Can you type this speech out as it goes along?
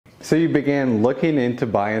So you began looking into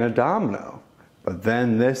buying a domino, but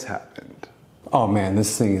then this happened. Oh man,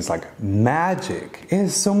 this thing is like magic. It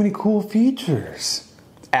has so many cool features.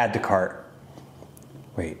 Add to cart.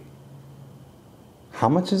 Wait, how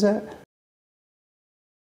much is that?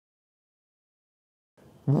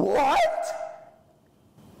 What?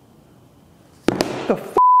 The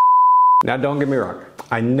f? Now don't get me wrong.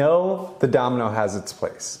 I know the domino has its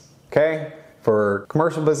place, okay? For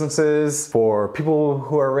commercial businesses, for people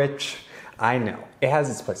who are rich, I know. It has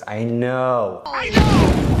its place, I know.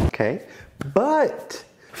 Okay, but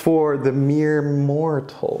for the mere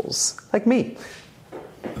mortals, like me,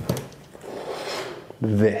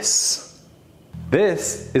 this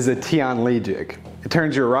is a Tianli Jig. It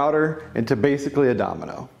turns your router into basically a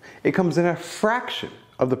domino. It comes in a fraction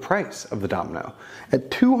of the price of the domino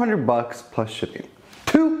at 200 bucks plus shipping.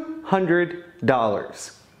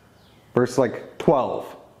 $200 versus like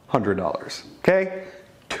 $1,200, okay?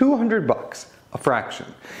 200 bucks, a fraction.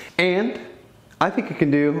 And I think it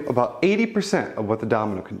can do about 80% of what the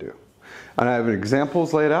domino can do. And I have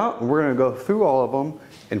examples laid out, and we're gonna go through all of them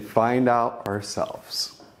and find out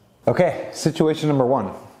ourselves. Okay, situation number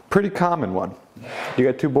one, pretty common one. You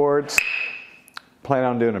got two boards, plan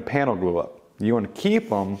on doing a panel glue up. You wanna keep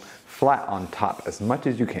them flat on top as much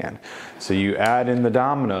as you can. So you add in the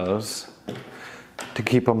dominoes to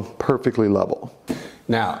keep them perfectly level.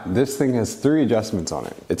 Now, this thing has 3 adjustments on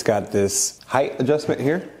it. It's got this height adjustment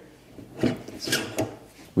here.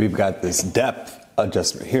 We've got this depth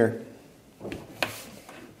adjustment here.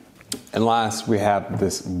 And last, we have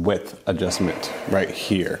this width adjustment right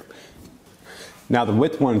here. Now, the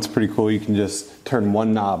width one's pretty cool. You can just turn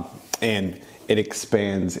one knob and it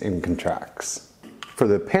expands and contracts. For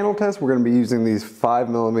the panel test, we're going to be using these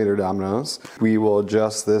 5mm dominoes. We will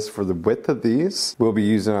adjust this for the width of these. We'll be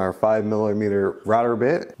using our 5mm router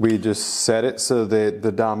bit. We just set it so that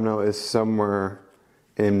the domino is somewhere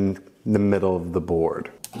in the middle of the board.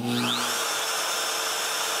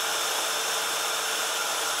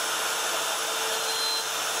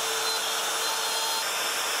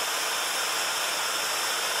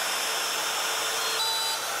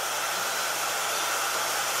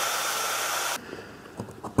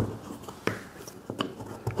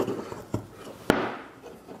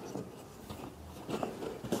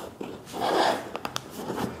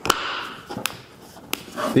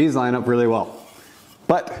 These line up really well,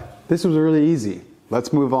 but this was really easy.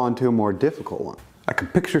 Let's move on to a more difficult one. Like a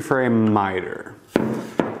picture frame miter.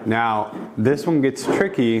 Now, this one gets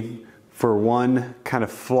tricky for one kind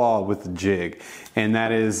of flaw with the jig, and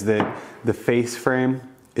that is that the face frame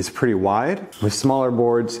is pretty wide. With smaller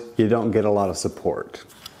boards, you don't get a lot of support.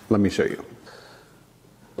 Let me show you.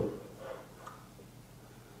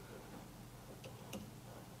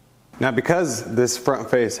 Now, because this front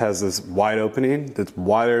face has this wide opening that's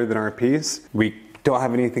wider than our piece, we don't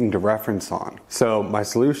have anything to reference on. So my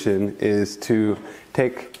solution is to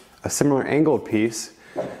take a similar angled piece,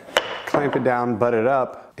 clamp it down, butt it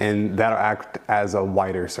up, and that'll act as a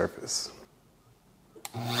wider surface.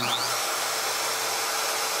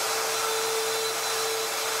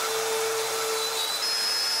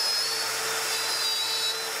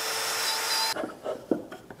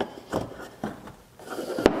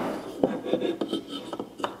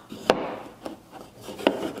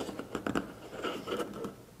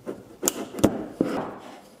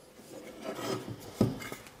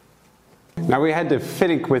 Now we had to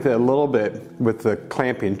finick with it a little bit with the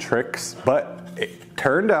clamping tricks, but it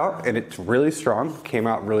turned out, and it's really strong, came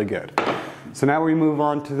out really good. So now we move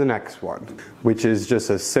on to the next one, which is just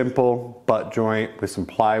a simple butt joint with some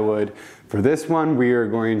plywood. For this one, we are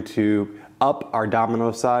going to up our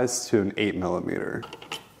domino size to an 8mm.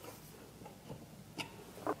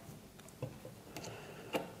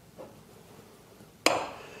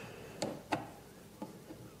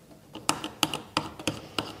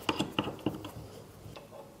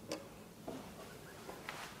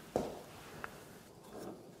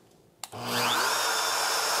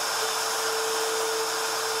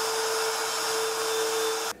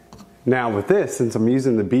 Now with this, since I'm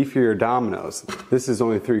using the beefier dominoes, this is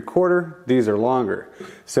only 3/4, these are longer.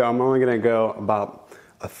 So I'm only gonna go about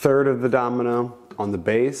 1/3 of the domino on the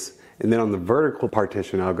base, and then on the vertical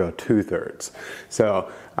partition, I'll go 2/3. So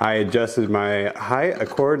I adjusted my height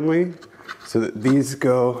accordingly so that these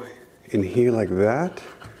go in here like that.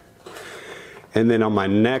 And then on my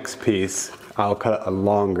next piece, I'll cut a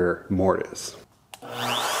longer mortise.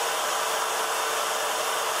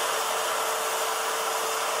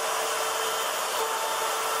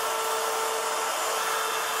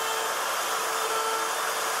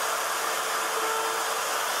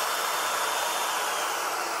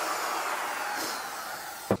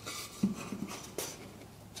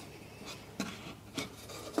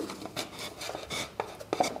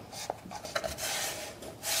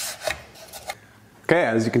 Okay,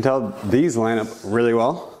 as you can tell, these line up really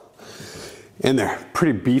well. And they're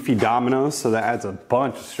pretty beefy dominoes, so that adds a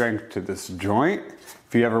bunch of strength to this joint.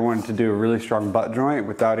 If you ever wanted to do a really strong butt joint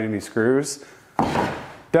without any screws,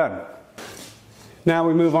 done. Now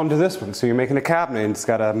we move on to this one. So you're making a cabinet and it's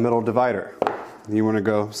got a middle divider. You want to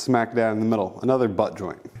go smack down in the middle, another butt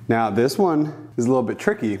joint. Now this one is a little bit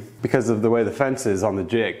tricky because of the way the fence is on the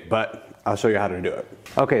jig, but I'll show you how to do it.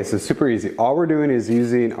 Okay, so super easy. All we're doing is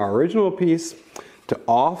using our original piece to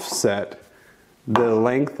offset the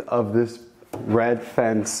length of this red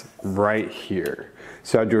fence right here.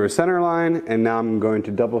 So I drew a center line and now I'm going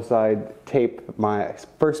to double side tape my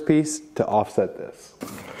first piece to offset this.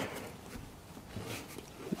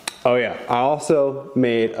 Oh yeah, I also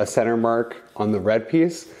made a center mark on the red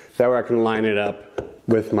piece, that way I can line it up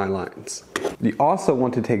with my lines. You also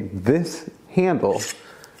want to take this handle,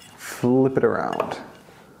 flip it around.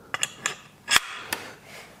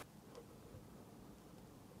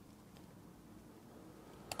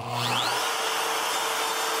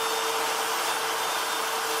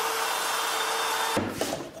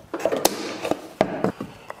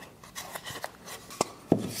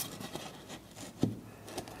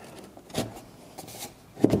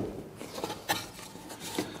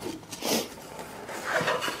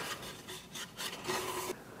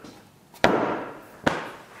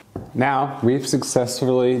 Now we've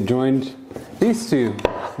successfully joined these two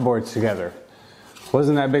boards together.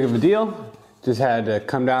 Wasn't that big of a deal, just had to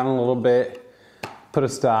come down a little bit, put a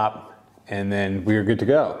stop, and then we were good to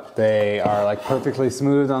go. They are like perfectly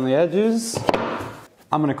smooth on the edges.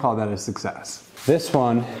 I'm gonna call that a success. This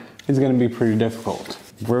one is gonna be pretty difficult.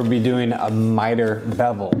 We'll be doing a miter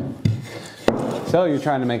bevel. So you're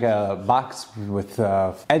trying to make a box with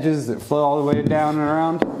edges that flow all the way down and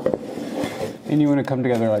around, and you want to come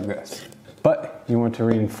together like this. But you want to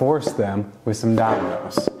reinforce them with some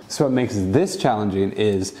dominoes. So what makes this challenging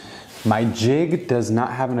is my jig does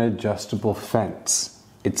not have an adjustable fence.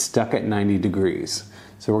 It's stuck at 90 degrees.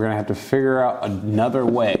 So we're gonna have to figure out another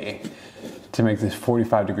way to make this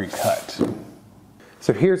 45-degree cut.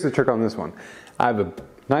 So here's the trick on this one. I have a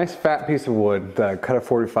nice fat piece of wood that I cut a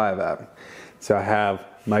 45 at. So I have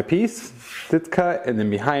my piece that's cut, and then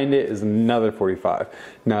behind it is another 45.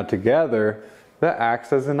 Now together, that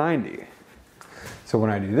acts as a 90. So when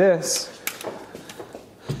I do this,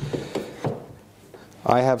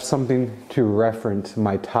 I have something to reference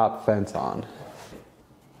my top fence on.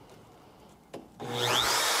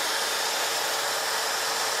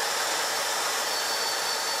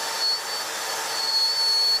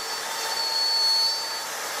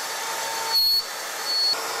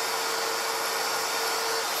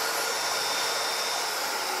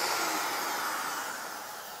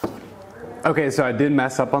 Okay, so I did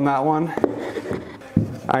mess up on that one.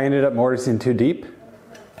 I ended up mortising too deep.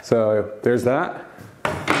 So there's that.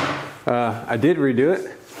 I did redo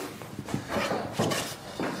it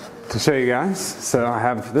to show you guys. So I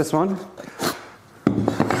have this one.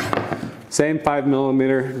 Same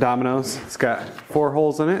 5mm dominoes. It's got 4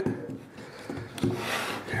 holes in it.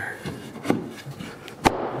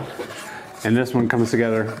 And this one comes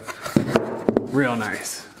together real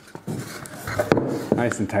nice.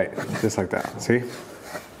 Nice and tight, just like that, see?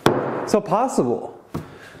 So possible.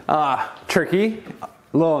 Tricky, a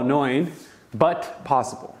little annoying, but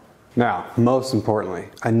possible. Now, most importantly,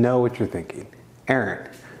 I know what you're thinking. Aaron,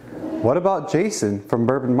 what about Jason from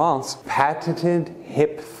Bourbon Moth's patented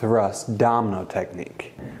hip thrust domino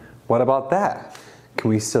technique? What about that? Can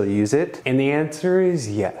we still use it? And the answer is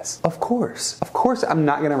yes. Of course. Of course I'm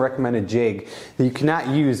not gonna recommend a jig that you cannot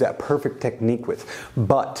use that perfect technique with.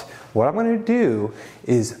 But what I'm gonna do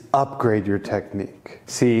is upgrade your technique.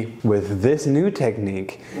 See, with this new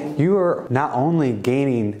technique, you are not only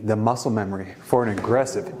gaining the muscle memory for an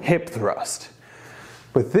aggressive hip thrust,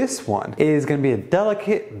 but this one is gonna be a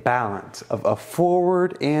delicate balance of a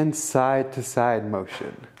forward and side to side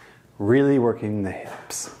motion, really working the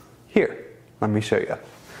hips. Here. Let me show you.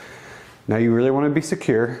 Now you really want to be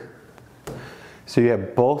secure, so you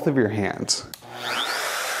have both of your hands.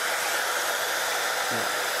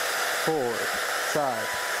 Forward, side,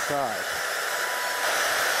 side.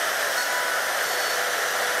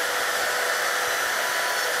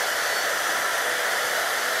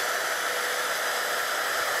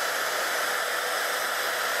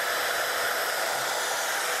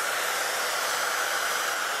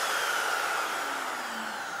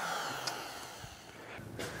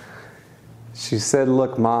 She said,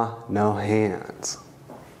 look, Ma, no hands.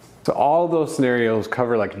 So all those scenarios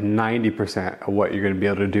cover like 90% of what you're gonna be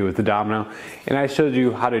able to do with the domino. And I showed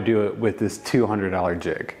you how to do it with this $200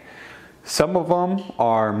 jig. Some of them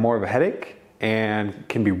are more of a headache and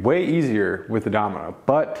can be way easier with the domino,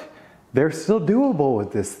 but they're still doable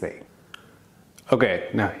with this thing. Okay,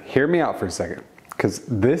 now hear me out for a second, because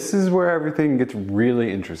this is where everything gets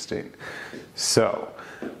really interesting. So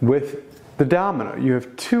with the domino, you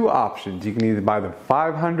have two options. You can either buy the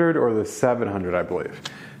 500 or the 700, I believe.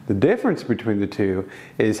 The difference between the two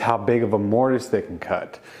is how big of a mortise they can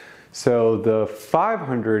cut. So the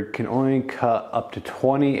 500 can only cut up to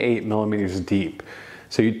 28 millimeters deep.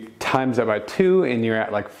 So you times that by 2 and you're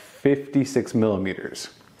at like 56 millimeters.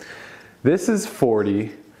 This is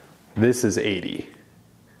 40, this is 80.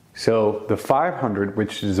 So the 500,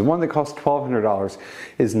 which is the one that costs $1,200,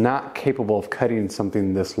 is not capable of cutting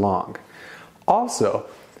something this long. Also,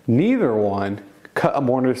 neither one cut a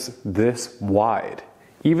mortise this wide.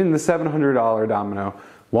 Even the $700 domino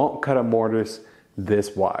won't cut a mortise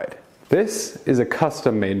this wide. This is a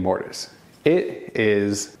custom made mortise. It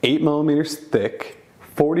is 8 millimeters thick,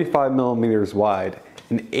 45 millimeters wide,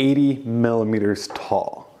 and 80 millimeters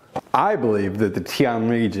tall. I believe that the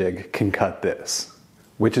Tianli Jig can cut this,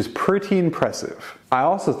 which is pretty impressive. I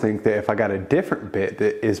also think that if I got a different bit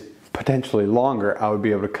that is potentially longer, I would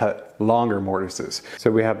be able to cut longer mortises.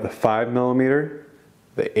 So we have the 5 millimeter,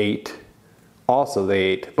 the 8, also the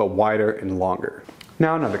 8, but wider and longer.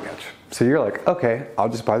 Now another catch. So you're like, okay, I'll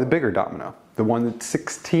just buy the bigger domino, the one that's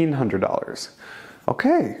 $1,600.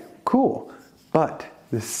 Okay, cool. But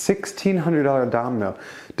the $1,600 domino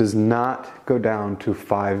does not go down to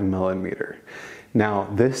 5 millimeter. Now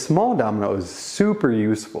this small domino is super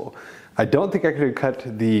useful. I don't think I could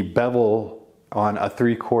cut the bevel on a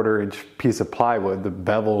 3/4 inch piece of plywood, the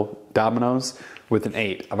bevel dominoes, with an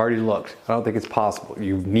 8. I've already looked. I don't think it's possible.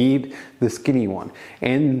 You need the skinny one.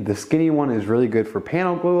 And the skinny one is really good for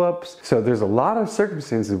panel glue ups. So there's a lot of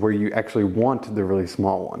circumstances where you actually want the really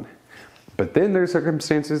small one. But then there's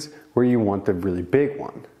circumstances where you want the really big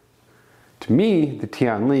one. To me, the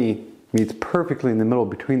Tianli meets perfectly in the middle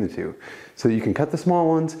between the two. So you can cut the small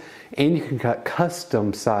ones and you can cut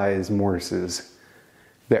custom size mortises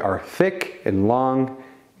that are thick and long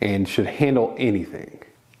and should handle anything.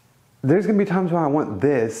 There's gonna be times when I want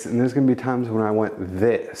this, and there's gonna be times when I want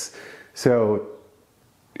this. So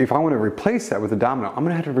if I want to replace that with a domino, I'm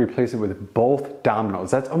gonna have to replace it with both dominoes.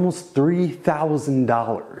 That's almost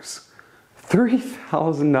 $3,000.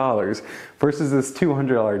 $3,000 versus this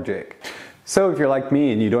 $200 jig. So if you're like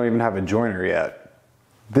me and you don't even have a joiner yet,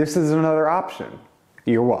 this is another option.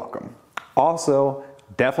 You're welcome. Also,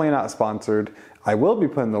 definitely not sponsored. I will be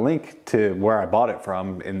putting the link to where I bought it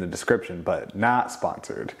from in the description, but not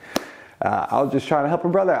sponsored. I'll just try to help a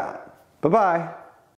brother out. Bye-bye.